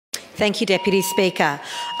Thank you, Deputy Speaker.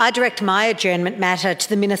 I direct my adjournment matter to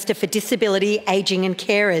the Minister for Disability, Ageing and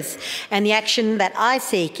Carers, and the action that I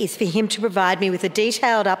seek is for him to provide me with a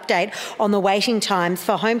detailed update on the waiting times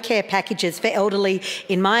for home care packages for elderly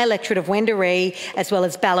in my electorate of Wendouree, as well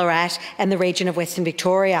as Ballarat and the region of Western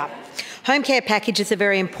Victoria. Home care packages are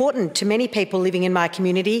very important to many people living in my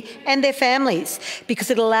community and their families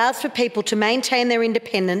because it allows for people to maintain their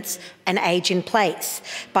independence and age in place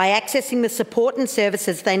by accessing the support and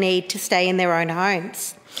services they need to stay in their own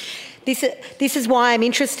homes. This is why I'm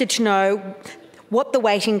interested to know what the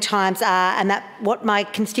waiting times are and what my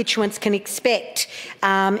constituents can expect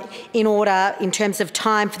in terms of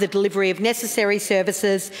time for the delivery of necessary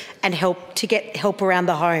services and help around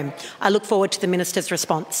the home. I look forward to the Minister's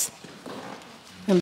response.